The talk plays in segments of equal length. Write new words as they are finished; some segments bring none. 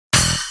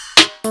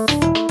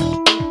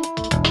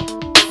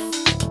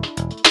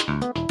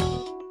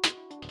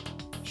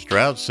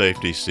Stroud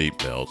Safety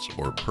seatbelts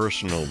or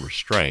personal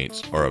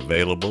restraints are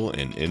available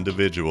in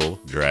individual,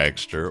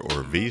 dragster,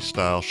 or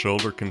V-style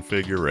shoulder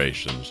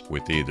configurations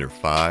with either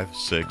 5,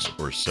 6,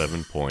 or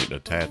 7-point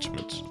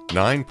attachments.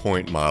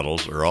 9-point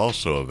models are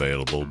also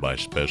available by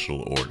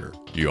special order.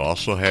 You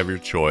also have your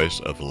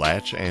choice of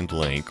latch and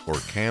link or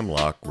cam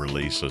lock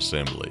release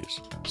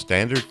assemblies.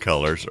 Standard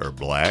colors are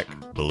black,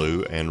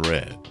 blue, and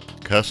red.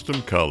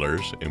 Custom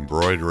colors,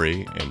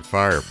 embroidery, and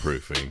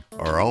fireproofing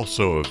are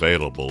also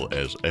available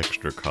as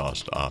extra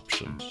cost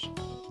options.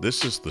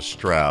 This is the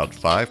Stroud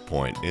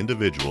 5-point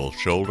individual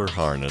shoulder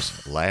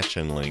harness latch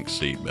and link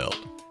seatbelt.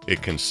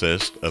 It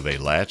consists of a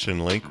latch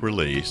and link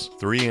release,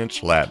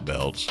 3-inch lap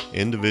belts,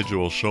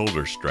 individual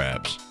shoulder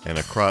straps, and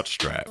a crotch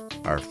strap.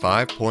 Our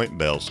 5-point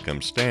belts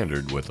come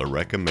standard with a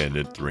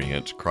recommended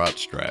 3-inch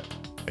crotch strap.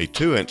 A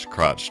 2-inch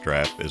crotch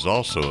strap is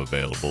also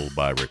available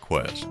by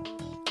request.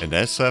 An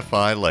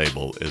SFI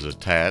label is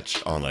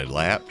attached on a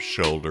lap,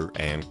 shoulder,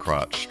 and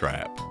crotch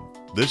strap.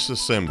 This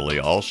assembly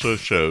also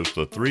shows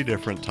the 3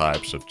 different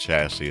types of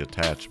chassis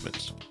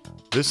attachments.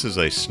 This is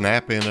a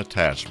snap-in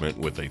attachment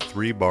with a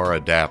 3-bar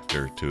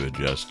adapter to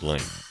adjust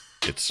length.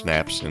 It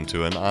snaps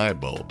into an eye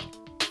bolt.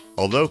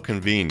 Although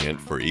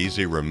convenient for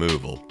easy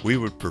removal, we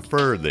would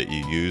prefer that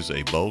you use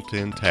a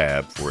bolt-in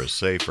tab for a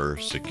safer,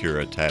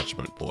 secure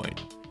attachment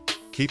point.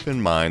 Keep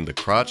in mind the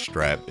crotch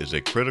strap is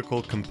a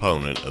critical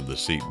component of the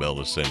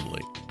seatbelt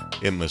assembly.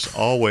 It must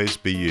always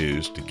be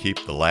used to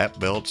keep the lap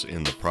belts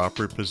in the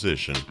proper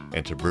position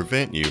and to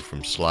prevent you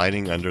from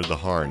sliding under the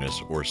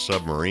harness or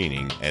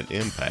submarining at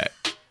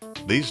impact.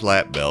 These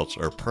lap belts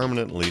are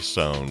permanently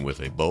sewn with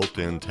a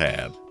bolt-in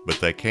tab,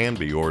 but they can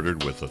be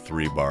ordered with a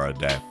 3-bar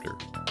adapter.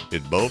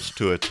 It bolts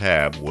to a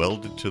tab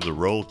welded to the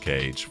roll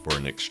cage for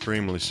an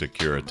extremely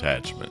secure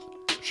attachment.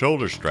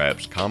 Shoulder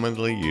straps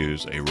commonly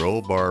use a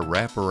roll bar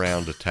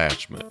wraparound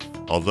attachment,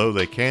 although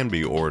they can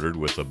be ordered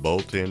with a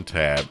bolt-in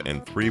tab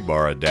and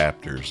 3-bar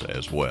adapters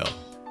as well.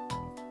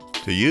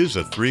 To use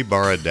a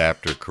 3-bar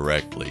adapter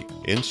correctly,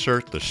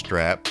 insert the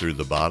strap through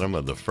the bottom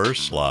of the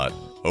first slot,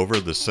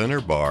 over the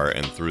center bar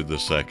and through the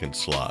second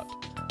slot.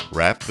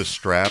 Wrap the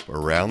strap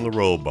around the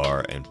roll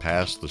bar and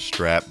pass the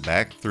strap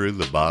back through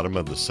the bottom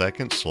of the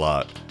second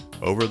slot,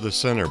 over the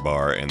center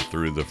bar and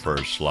through the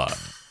first slot.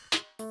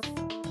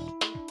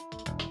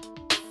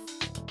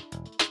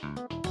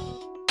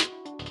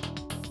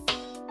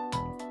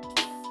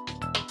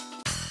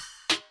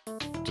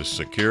 To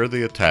secure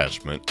the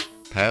attachment,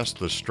 pass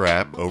the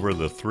strap over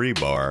the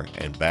 3-bar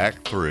and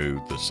back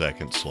through the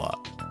second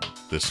slot.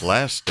 This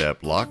last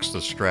step locks the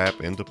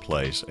strap into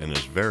place and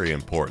is very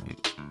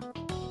important.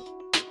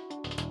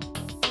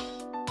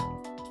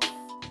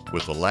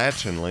 With a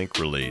latch and link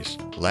release,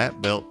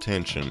 lap belt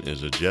tension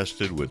is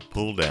adjusted with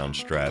pull-down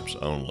straps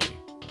only.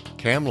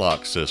 Cam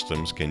lock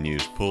systems can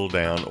use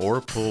pull-down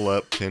or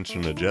pull-up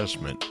tension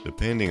adjustment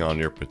depending on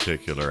your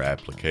particular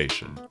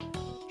application.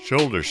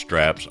 Shoulder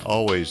straps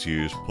always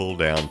use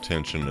pull-down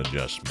tension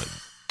adjustment.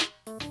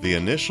 The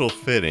initial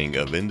fitting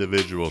of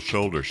individual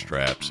shoulder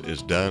straps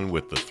is done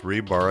with the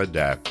 3-bar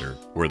adapter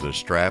where the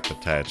strap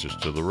attaches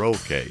to the roll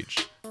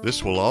cage.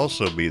 This will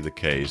also be the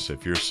case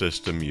if your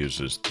system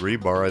uses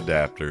 3-bar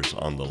adapters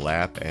on the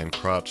lap and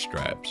crotch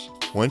straps.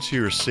 Once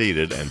you are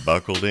seated and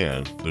buckled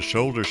in, the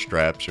shoulder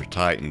straps are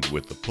tightened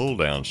with the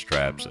pull-down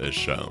straps as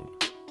shown.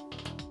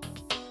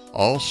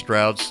 All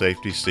Stroud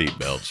Safety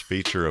seatbelts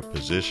feature a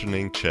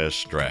positioning chest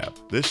strap.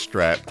 This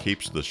strap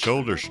keeps the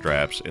shoulder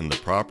straps in the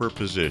proper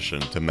position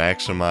to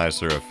maximize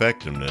their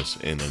effectiveness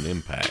in an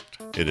impact.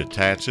 It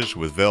attaches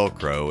with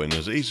Velcro and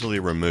is easily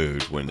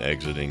removed when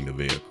exiting the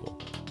vehicle.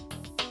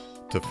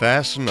 To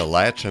fasten a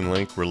latch and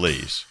link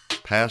release,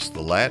 pass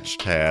the latch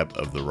tab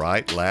of the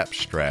right lap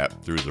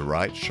strap through the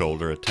right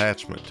shoulder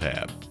attachment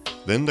tab,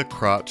 then the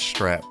crotch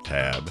strap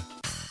tab,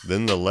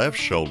 then the left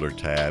shoulder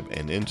tab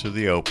and into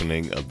the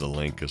opening of the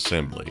link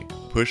assembly.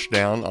 Push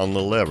down on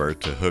the lever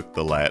to hook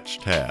the latch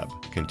tab.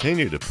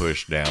 Continue to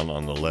push down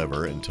on the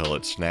lever until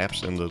it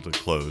snaps into the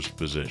closed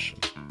position.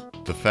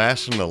 To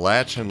fasten the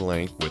latch and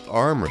link with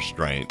arm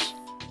restraints,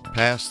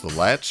 pass the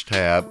latch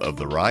tab of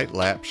the right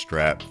lap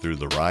strap through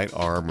the right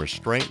arm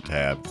restraint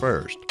tab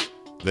first,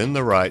 then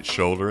the right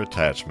shoulder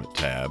attachment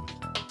tab,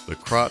 the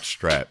crotch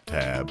strap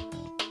tab,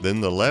 then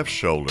the left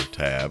shoulder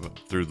tab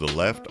through the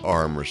left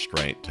arm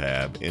restraint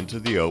tab into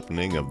the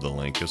opening of the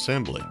link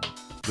assembly.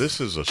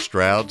 This is a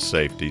Stroud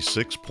Safety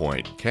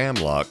 6-point cam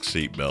lock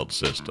seatbelt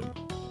system.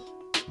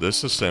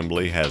 This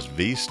assembly has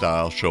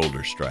V-style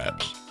shoulder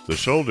straps. The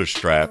shoulder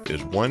strap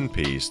is one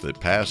piece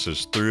that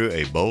passes through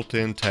a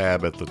bolt-in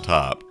tab at the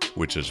top,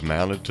 which is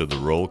mounted to the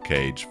roll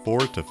cage 4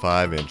 to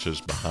 5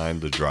 inches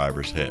behind the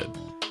driver's head.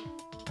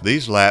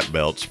 These lap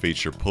belts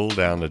feature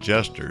pull-down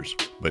adjusters,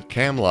 but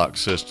cam lock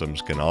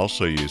systems can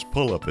also use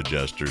pull-up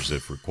adjusters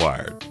if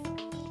required.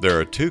 There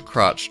are 2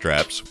 crotch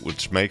straps,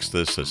 which makes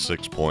this a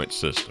 6-point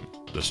system.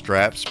 The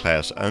straps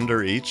pass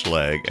under each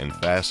leg and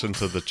fasten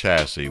to the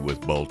chassis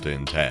with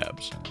bolt-in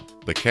tabs.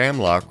 The cam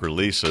lock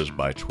releases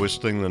by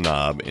twisting the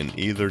knob in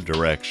either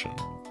direction.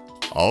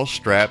 all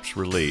straps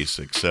release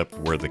except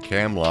where the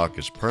cam lock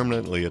is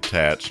permanently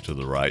attached to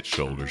the right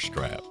shoulder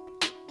strap.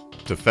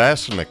 To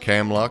fasten a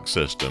cam lock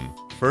system,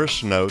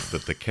 first note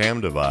that the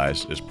cam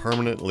device is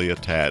permanently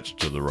attached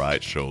to the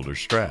right shoulder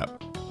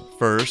strap.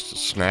 First,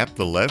 snap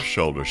the left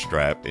shoulder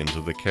strap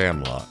into the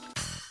cam lock.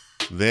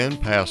 Then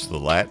pass the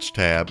latch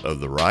tab of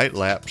the right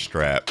lap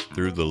strap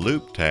through the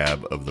loop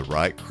tab of the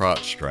right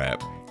crotch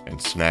strap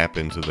and snap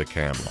into the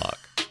cam lock.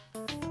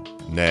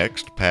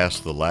 Next, pass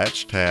the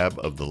latch tab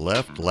of the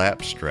left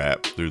lap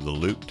strap through the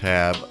loop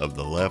tab of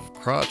the left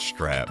crotch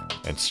strap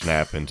and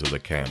snap into the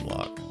cam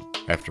lock.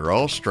 After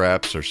all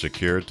straps are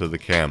secured to the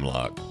cam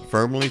lock,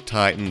 firmly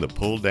tighten the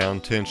pull-down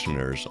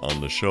tensioners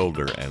on the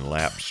shoulder and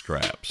lap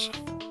straps.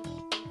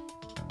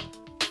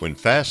 When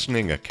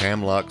fastening a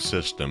cam lock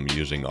system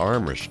using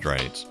arm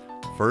restraints,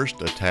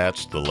 first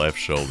attach the left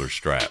shoulder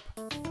strap.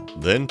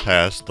 Then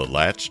pass the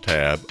latch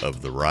tab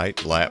of the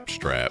right lap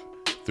strap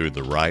through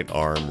the right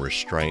arm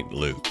restraint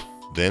loop,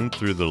 then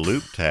through the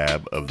loop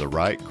tab of the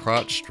right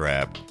crotch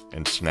strap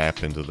and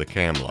snap into the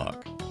cam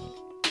lock.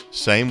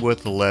 Same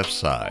with the left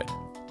side.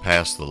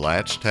 Pass the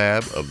latch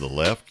tab of the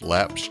left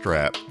lap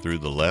strap through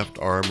the left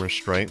arm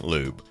restraint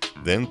loop,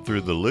 then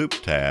through the loop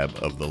tab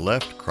of the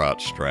left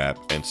crotch strap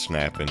and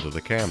snap into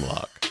the cam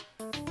lock.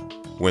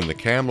 When the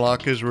cam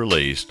lock is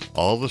released,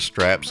 all the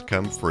straps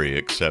come free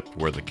except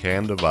where the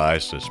cam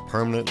device is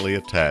permanently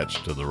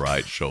attached to the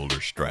right shoulder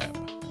strap.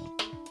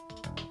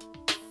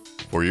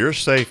 For your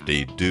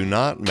safety, do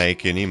not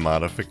make any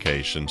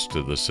modifications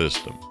to the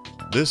system.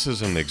 This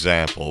is an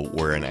example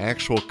where an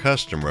actual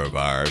customer of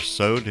ours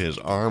sewed his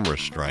arm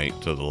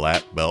restraint to the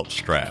lap belt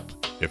strap.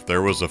 If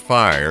there was a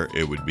fire,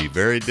 it would be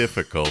very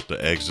difficult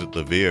to exit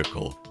the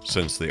vehicle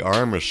since the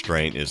arm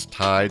restraint is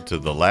tied to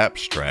the lap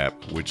strap,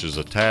 which is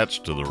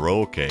attached to the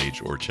roll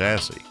cage or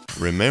chassis.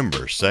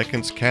 Remember,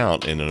 seconds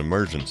count in an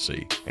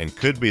emergency and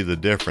could be the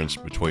difference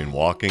between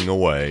walking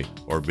away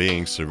or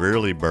being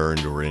severely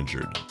burned or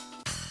injured.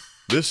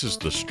 This is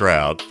the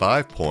Stroud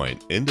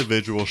 5-point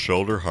individual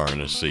shoulder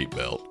harness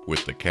seatbelt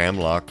with the cam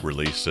lock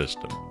release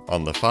system.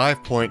 On the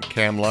 5-point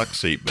cam lock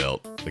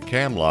seatbelt, the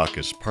cam lock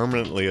is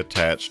permanently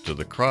attached to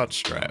the crotch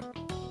strap.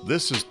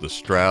 This is the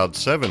Stroud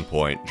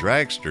 7-point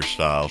dragster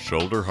style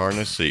shoulder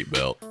harness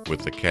seatbelt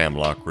with the cam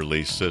lock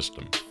release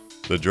system.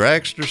 The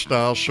dragster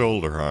style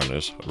shoulder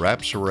harness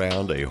wraps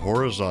around a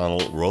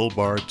horizontal roll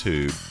bar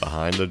tube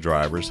behind the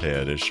driver's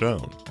head as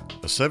shown.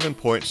 A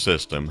 7-point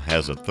system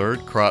has a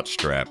third crotch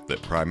strap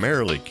that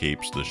primarily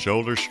keeps the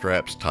shoulder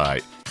straps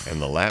tight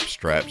and the lap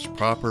straps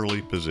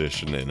properly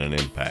positioned in an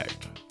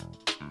impact.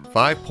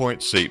 5-point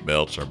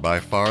seatbelts are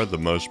by far the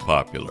most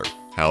popular.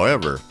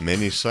 However,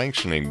 many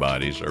sanctioning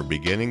bodies are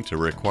beginning to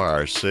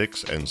require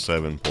 6- and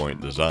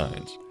 7-point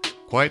designs.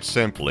 Quite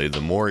simply,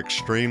 the more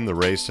extreme the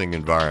racing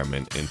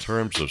environment in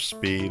terms of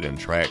speed and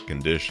track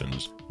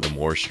conditions, the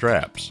more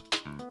straps.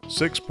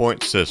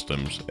 6-point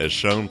systems, as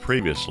shown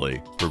previously,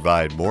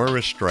 provide more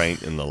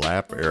restraint in the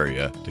lap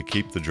area to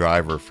keep the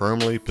driver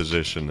firmly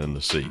positioned in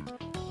the seat.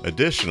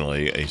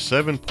 Additionally, a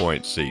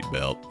 7-point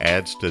seatbelt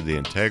adds to the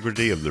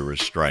integrity of the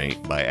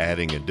restraint by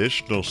adding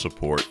additional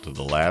support to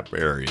the lap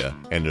area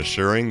and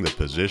assuring the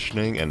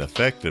positioning and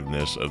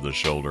effectiveness of the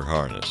shoulder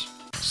harness.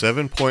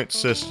 7-point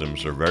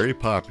systems are very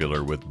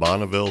popular with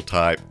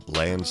Bonneville-type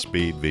land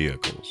speed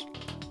vehicles.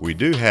 We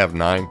do have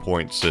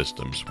 9-point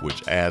systems,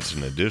 which adds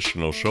an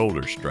additional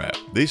shoulder strap.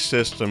 These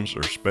systems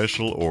are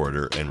special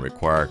order and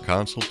require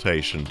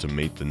consultation to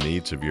meet the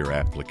needs of your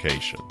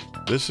application.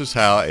 This is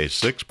how a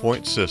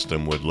 6-point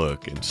system would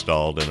look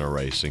installed in a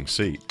racing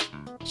seat.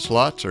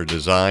 Slots are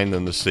designed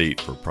in the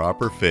seat for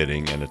proper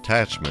fitting and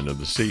attachment of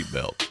the seat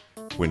belt.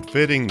 When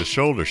fitting the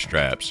shoulder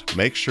straps,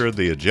 make sure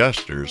the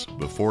adjusters,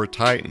 before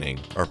tightening,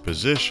 are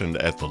positioned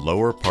at the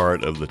lower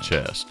part of the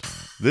chest.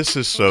 This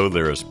is so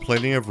there is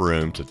plenty of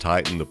room to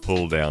tighten the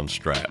pull-down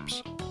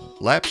straps.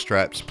 Lap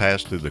straps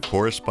pass through the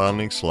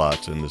corresponding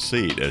slots in the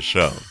seat as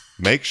shown.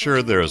 Make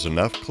sure there is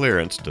enough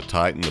clearance to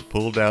tighten the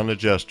pull-down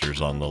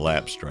adjusters on the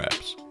lap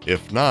straps.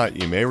 If not,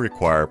 you may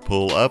require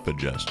pull-up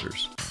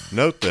adjusters.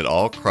 Note that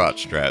all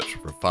crotch straps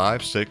for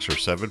 5, 6, or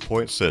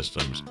 7-point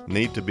systems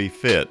need to be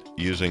fit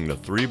using the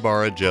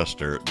 3-bar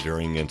adjuster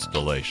during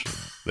installation.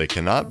 They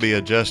cannot be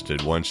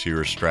adjusted once you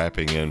are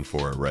strapping in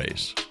for a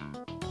race.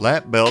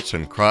 Lap belts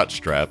and crotch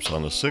straps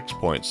on a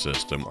 6-point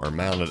system are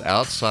mounted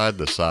outside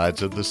the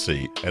sides of the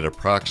seat at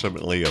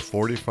approximately a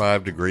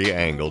 45-degree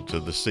angle to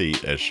the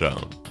seat as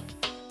shown.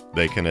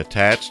 They can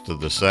attach to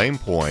the same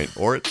point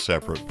or at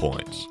separate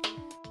points.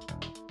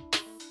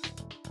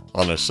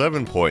 On a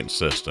 7-point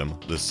system,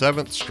 the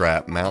 7th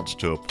strap mounts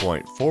to a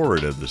point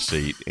forward of the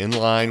seat in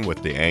line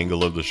with the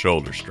angle of the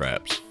shoulder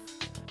straps.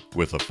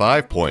 With a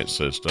 5-point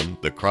system,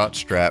 the crotch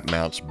strap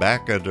mounts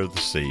back under the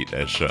seat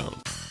as shown.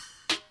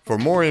 For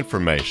more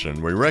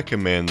information, we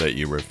recommend that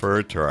you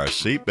refer to our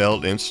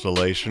seatbelt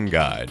installation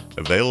guide,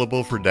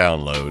 available for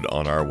download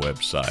on our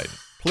website.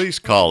 Please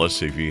call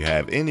us if you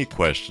have any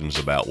questions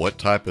about what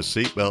type of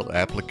seatbelt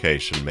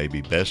application may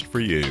be best for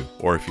you,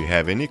 or if you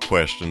have any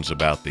questions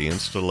about the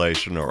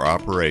installation or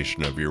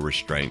operation of your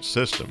restraint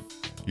system.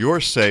 Your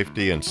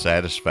safety and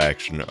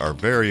satisfaction are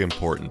very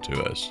important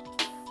to us.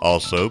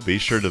 Also, be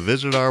sure to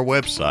visit our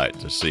website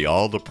to see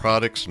all the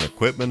products and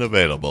equipment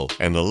available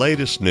and the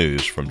latest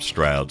news from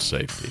Stroud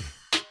Safety.